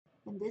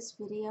In this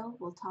video,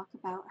 we'll talk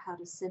about how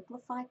to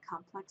simplify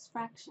complex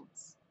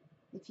fractions.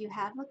 If you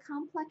have a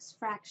complex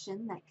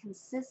fraction that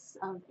consists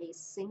of a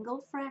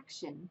single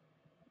fraction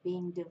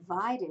being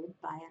divided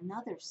by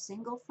another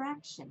single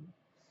fraction,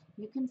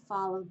 you can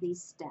follow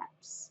these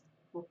steps.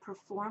 We'll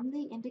perform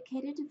the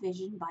indicated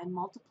division by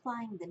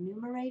multiplying the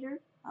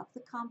numerator of the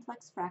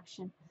complex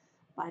fraction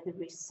by the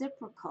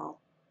reciprocal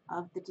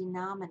of the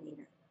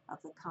denominator of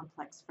the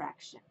complex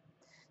fraction.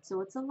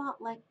 So it's a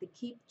lot like the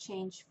keep,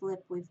 change,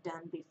 flip we've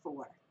done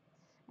before.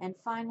 And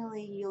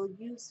finally, you'll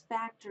use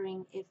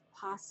factoring if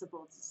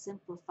possible to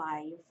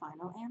simplify your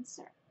final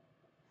answer.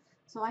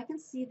 So I can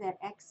see that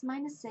x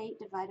minus 8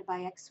 divided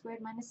by x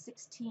squared minus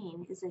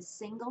 16 is a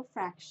single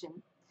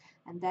fraction,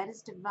 and that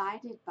is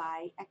divided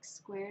by x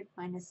squared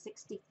minus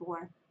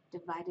 64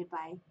 divided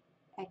by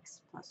x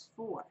plus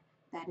 4.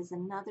 That is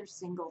another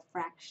single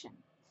fraction.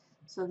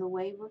 So the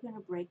way we're going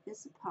to break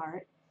this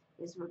apart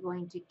is we're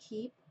going to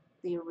keep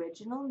the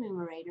original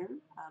numerator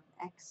of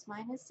x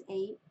minus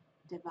 8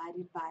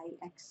 divided by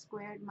x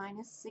squared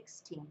minus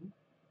 16,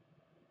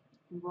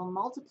 and we'll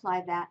multiply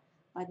that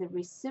by the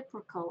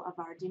reciprocal of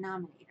our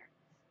denominator.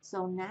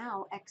 So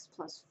now x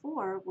plus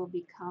 4 will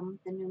become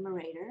the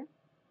numerator,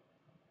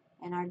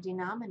 and our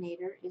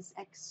denominator is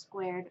x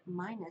squared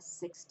minus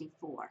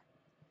 64.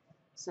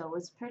 So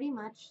it's pretty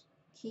much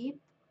keep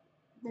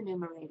the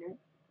numerator,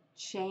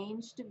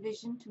 change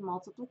division to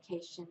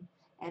multiplication,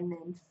 and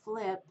then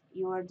flip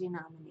your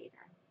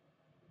denominator.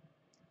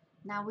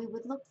 Now we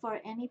would look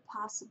for any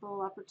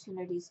possible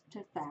opportunities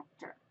to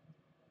factor.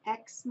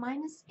 X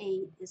minus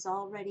 8 is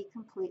already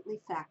completely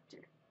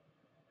factored.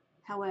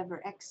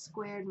 However, x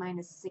squared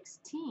minus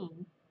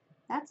 16,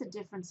 that's a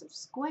difference of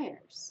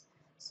squares.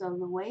 So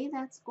the way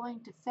that's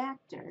going to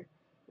factor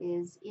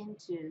is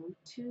into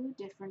two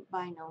different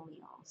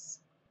binomials.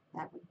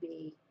 That would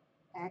be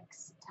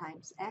x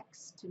times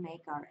x to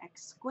make our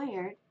x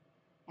squared,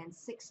 and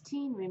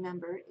 16,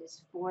 remember,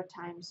 is 4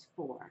 times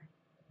 4.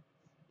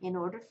 In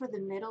order for the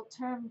middle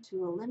term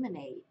to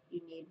eliminate,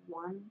 you need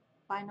one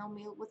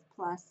binomial with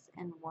plus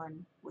and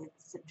one with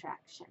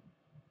subtraction.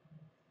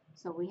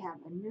 So we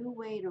have a new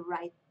way to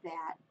write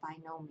that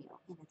binomial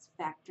in its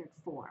factored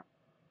form.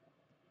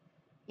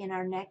 In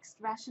our next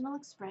rational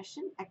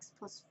expression, x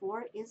plus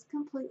 4 is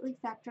completely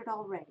factored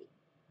already.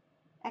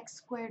 X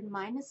squared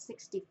minus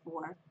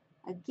 64,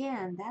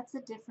 again, that's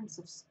a difference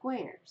of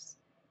squares.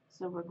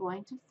 So we're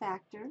going to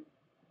factor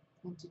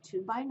into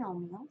two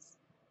binomials.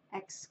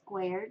 X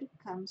squared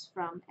comes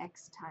from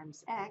x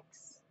times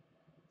x.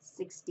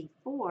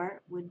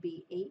 64 would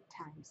be 8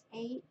 times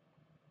 8.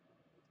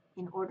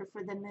 In order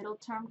for the middle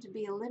term to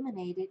be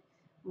eliminated,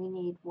 we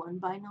need one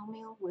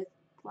binomial with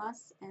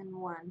plus and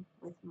one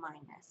with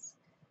minus.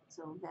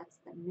 So that's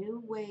the new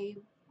way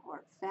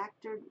or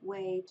factored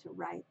way to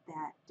write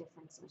that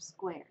difference of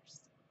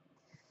squares.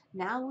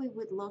 Now we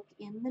would look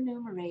in the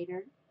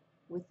numerator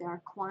with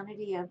our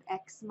quantity of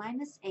x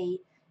minus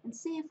 8 and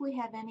see if we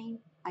have any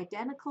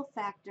identical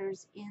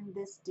factors in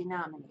this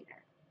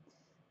denominator.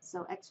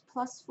 So x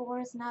plus 4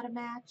 is not a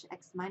match,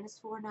 x minus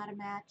 4 not a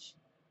match,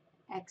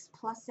 x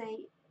plus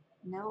 8,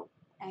 nope,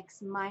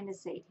 x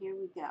minus 8, here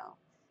we go.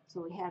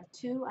 So we have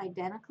two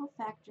identical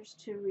factors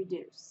to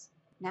reduce.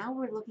 Now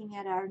we're looking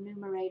at our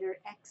numerator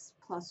x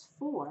plus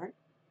 4,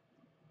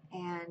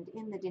 and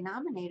in the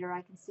denominator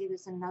I can see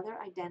there's another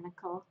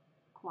identical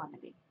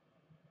quantity.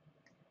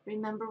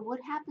 Remember,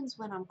 what happens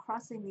when I'm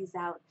crossing these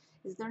out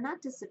is they're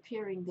not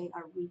disappearing, they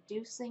are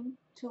reducing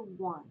to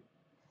 1.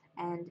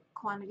 And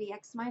quantity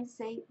x minus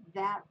 8,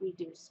 that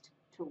reduced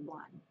to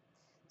 1.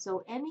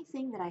 So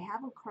anything that I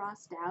haven't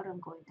crossed out, I'm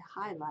going to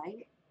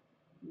highlight.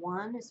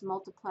 1 is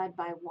multiplied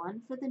by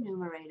 1 for the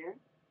numerator.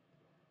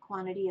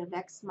 Quantity of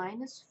x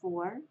minus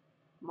 4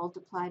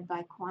 multiplied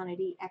by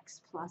quantity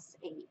x plus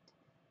 8.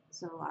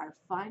 So our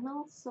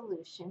final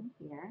solution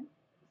here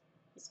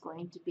is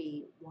going to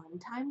be 1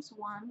 times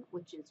 1,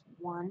 which is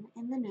 1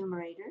 in the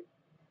numerator,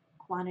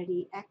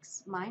 quantity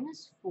x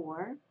minus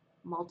 4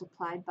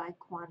 multiplied by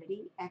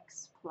quantity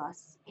x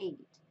plus 8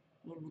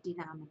 in the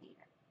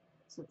denominator.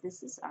 So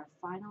this is our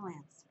final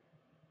answer.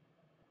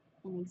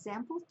 In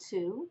example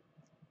 2,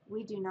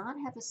 we do not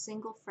have a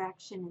single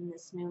fraction in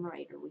this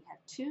numerator. We have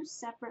two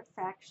separate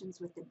fractions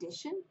with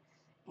addition,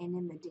 and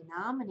in the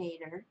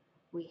denominator,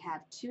 we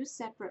have two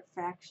separate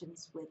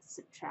fractions with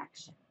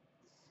subtraction.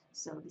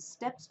 So the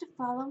steps to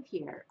follow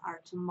here are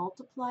to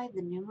multiply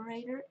the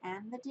numerator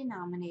and the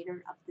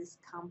denominator of this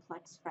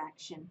complex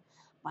fraction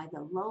by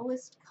the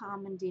lowest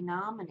common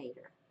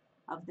denominator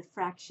of the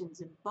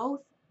fractions in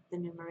both the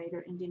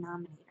numerator and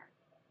denominator.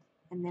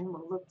 And then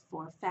we'll look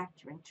for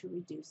factoring to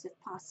reduce if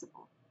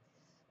possible.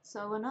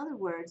 So in other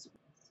words,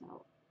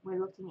 we're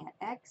looking at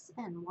x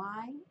and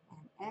y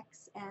and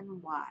x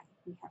and y.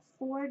 We have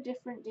four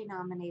different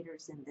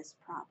denominators in this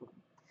problem.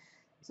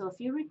 So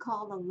if you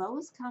recall, the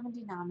lowest common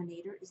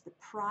denominator is the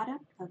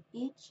product of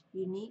each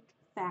unique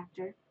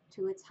factor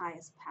to its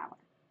highest power.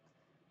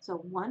 So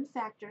one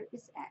factor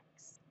is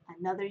x.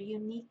 Another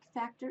unique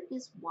factor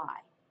is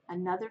y.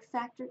 Another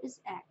factor is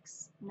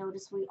x.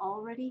 Notice we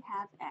already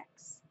have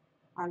x.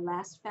 Our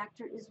last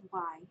factor is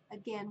y.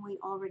 Again, we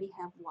already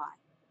have y.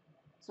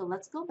 So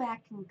let's go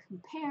back and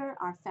compare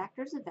our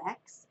factors of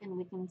x, and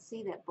we can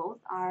see that both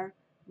are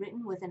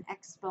written with an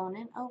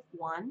exponent of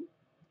 1,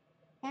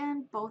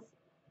 and both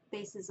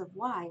bases of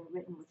y are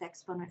written with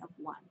exponent of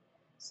 1.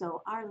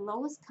 So our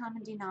lowest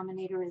common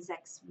denominator is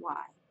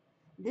xy.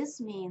 This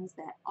means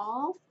that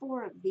all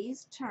 4 of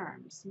these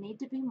terms need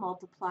to be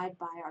multiplied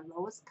by our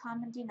lowest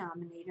common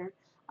denominator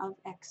of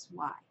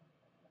xy.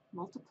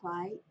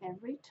 Multiply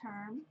every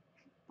term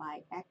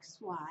by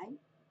xy,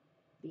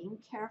 being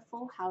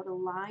careful how to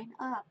line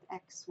up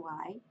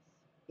xy.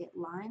 It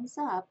lines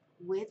up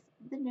with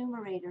the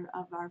numerator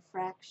of our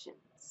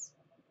fractions.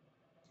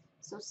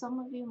 So some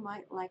of you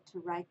might like to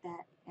write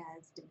that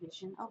as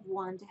division of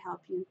 1 to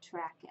help you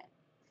track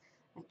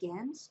it.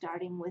 Again,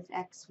 starting with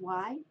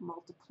xy,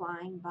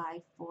 multiplying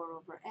by 4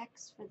 over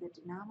x for the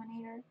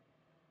denominator,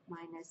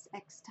 minus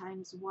x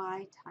times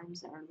y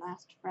times our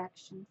last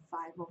fraction, 5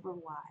 over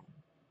y.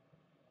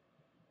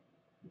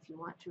 If you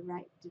want to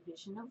write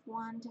division of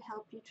 1 to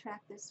help you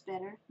track this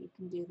better, you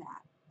can do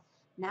that.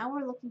 Now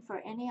we're looking for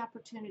any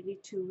opportunity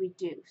to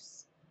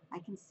reduce. I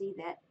can see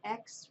that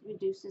x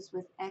reduces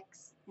with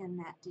x in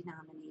that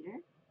denominator,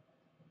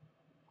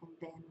 and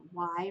then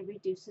y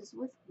reduces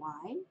with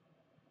y.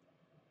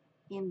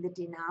 In the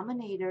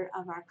denominator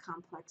of our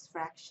complex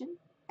fraction,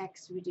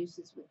 x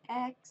reduces with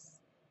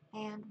x,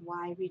 and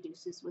y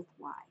reduces with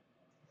y.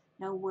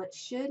 Now what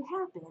should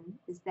happen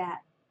is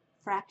that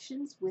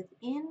fractions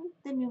within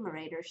the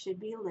numerator should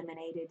be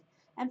eliminated,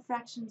 and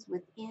fractions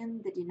within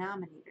the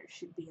denominator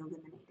should be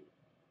eliminated.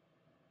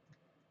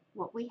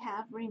 What we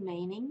have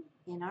remaining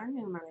in our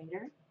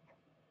numerator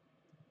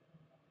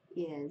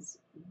is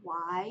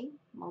y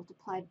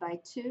multiplied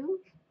by 2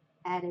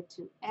 added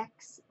to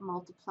x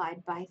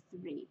multiplied by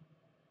 3.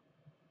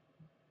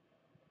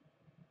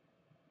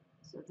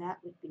 So that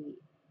would be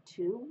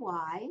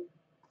 2y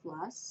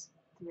plus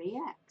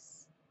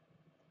 3x.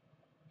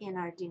 In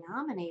our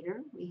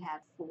denominator, we have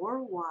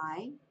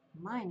 4y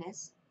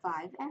minus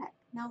 5x.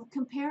 Now,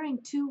 comparing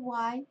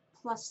 2y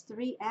plus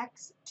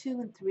 3x,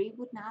 2 and 3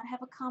 would not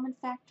have a common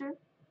factor.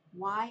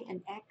 Y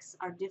and x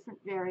are different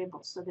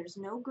variables, so there's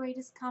no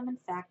greatest common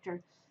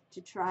factor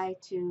to try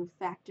to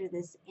factor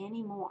this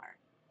anymore.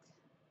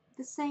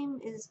 The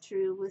same is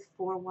true with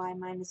 4y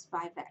minus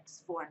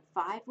 5x. 4 and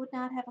 5 would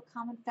not have a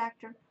common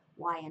factor.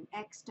 Y and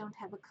x don't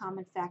have a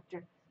common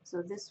factor,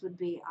 so this would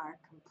be our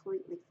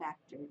completely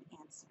factored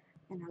answer.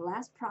 In our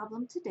last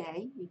problem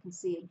today, you can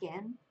see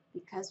again,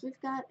 because we've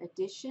got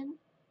addition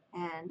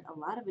and a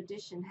lot of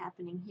addition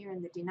happening here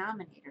in the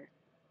denominator,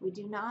 we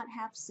do not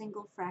have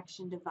single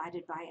fraction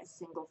divided by a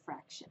single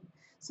fraction.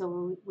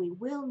 So we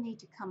will need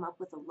to come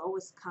up with a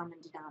lowest common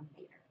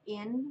denominator.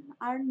 In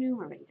our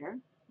numerator,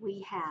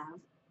 we have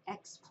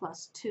x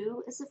plus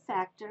 2 as a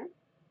factor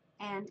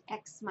and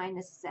x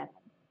minus 7.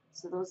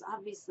 So those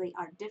obviously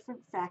are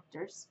different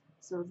factors,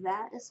 so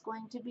that is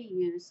going to be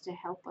used to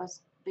help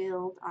us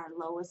build our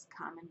lowest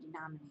common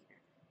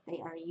denominator. They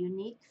are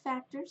unique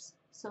factors,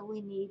 so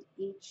we need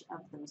each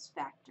of those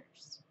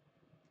factors.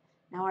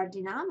 Now our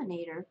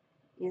denominator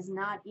is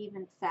not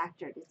even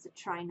factored, it's a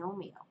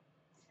trinomial.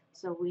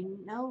 So we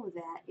know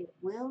that it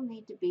will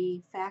need to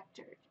be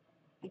factored.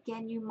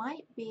 Again, you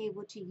might be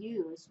able to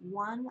use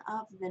one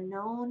of the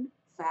known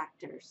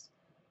factors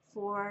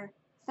for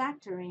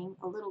factoring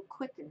a little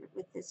quicker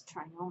with this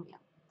trinomial.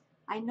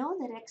 I know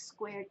that x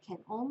squared can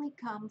only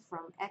come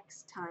from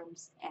x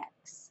times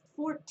x.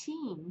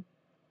 14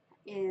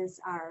 is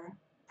our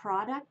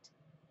product,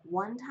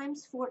 1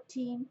 times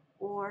 14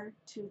 or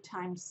 2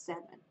 times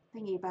 7.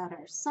 Thinking about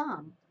our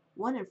sum,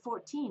 1 and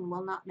 14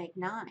 will not make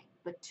 9,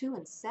 but 2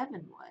 and 7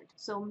 would.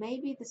 So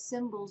maybe the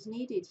symbols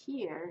needed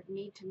here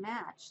need to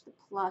match the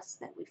plus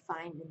that we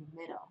find in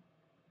the middle.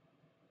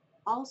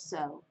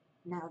 Also,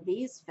 now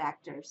these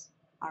factors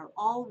are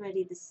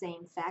already the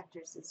same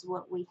factors as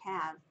what we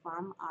have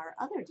from our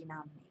other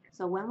denominator.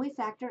 So when we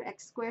factor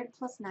x squared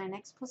plus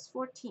 9x plus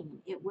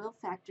 14, it will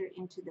factor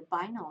into the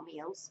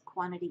binomials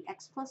quantity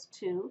x plus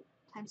 2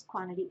 times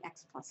quantity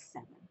x plus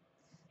 7.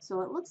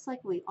 So it looks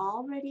like we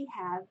already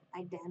have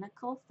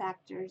identical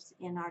factors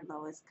in our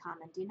lowest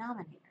common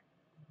denominator.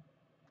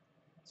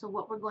 So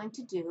what we're going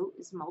to do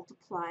is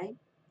multiply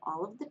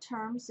all of the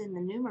terms in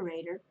the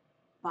numerator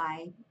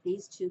by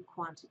these two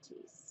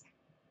quantities.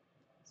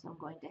 So I'm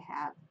going to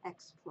have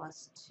x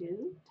plus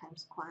 2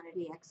 times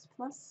quantity x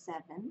plus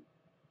 7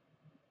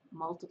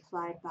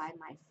 multiplied by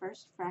my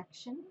first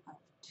fraction of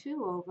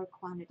 2 over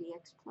quantity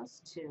x plus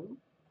 2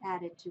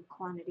 added to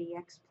quantity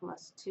x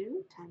plus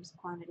 2 times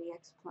quantity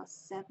x plus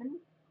 7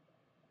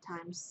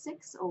 times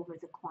 6 over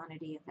the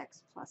quantity of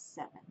x plus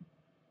 7.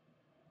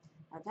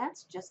 Now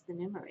that's just the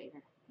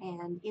numerator.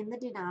 And in the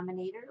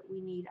denominator, we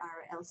need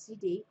our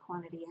LCD,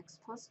 quantity x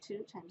plus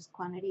 2 times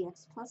quantity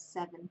x plus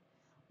 7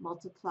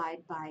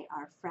 multiplied by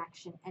our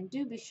fraction. And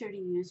do be sure to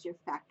use your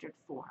factored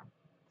form.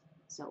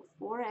 So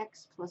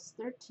 4x plus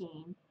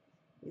 13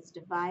 is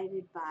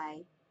divided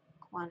by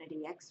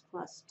quantity x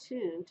plus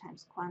 2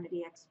 times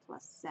quantity x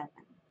plus 7.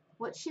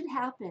 What should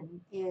happen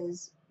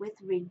is, with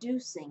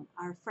reducing,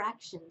 our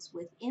fractions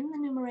within the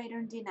numerator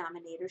and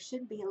denominator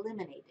should be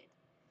eliminated.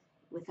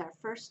 With our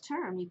first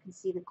term, you can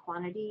see the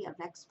quantity of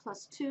x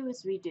plus 2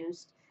 is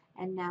reduced,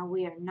 and now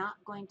we are not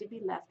going to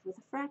be left with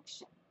a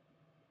fraction.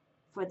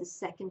 For the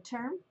second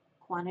term,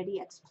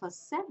 quantity x plus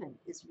 7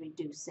 is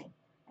reducing.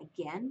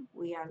 Again,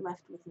 we are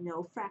left with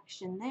no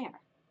fraction there.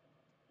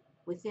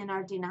 Within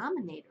our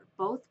denominator,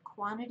 both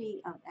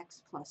quantity of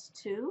x plus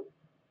 2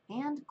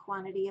 and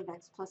quantity of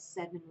x plus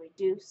 7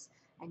 reduce,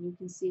 and you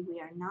can see we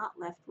are not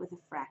left with a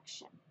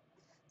fraction.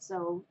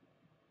 So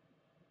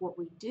what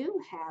we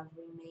do have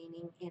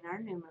remaining in our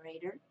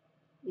numerator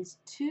is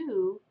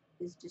 2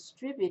 is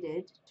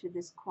distributed to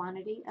this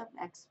quantity of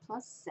x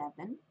plus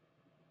 7.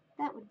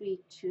 That would be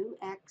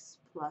 2x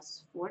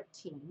plus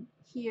 14.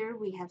 Here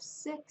we have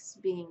 6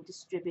 being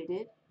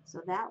distributed,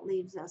 so that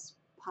leaves us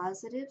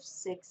positive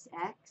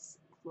 6x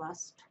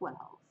plus 12.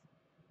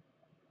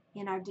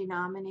 In our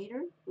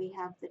denominator, we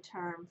have the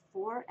term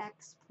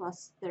 4x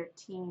plus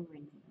 13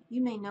 remaining.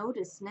 You may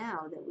notice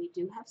now that we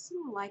do have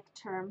some like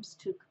terms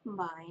to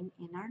combine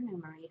in our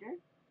numerator.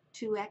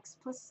 2x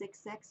plus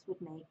 6x would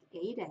make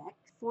 8x.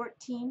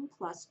 14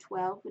 plus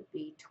 12 would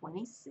be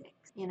 26.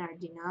 In our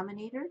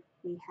denominator,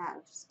 we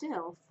have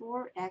still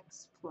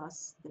 4x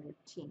plus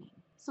 13.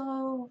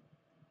 So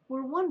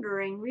we're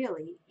wondering,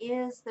 really,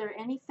 is there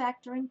any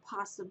factoring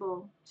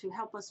possible to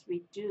help us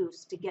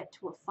reduce to get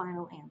to a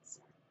final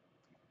answer?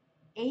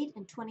 8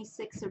 and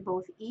 26 are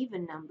both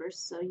even numbers,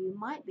 so you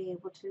might be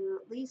able to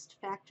at least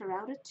factor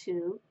out a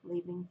 2,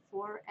 leaving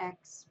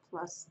 4x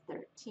plus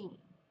 13.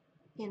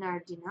 In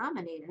our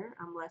denominator,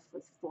 I'm left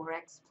with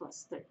 4x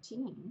plus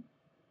 13,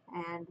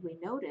 and we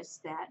notice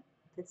that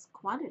this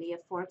quantity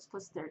of 4x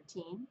plus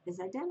 13 is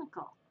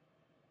identical.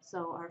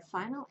 So our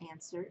final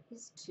answer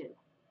is 2.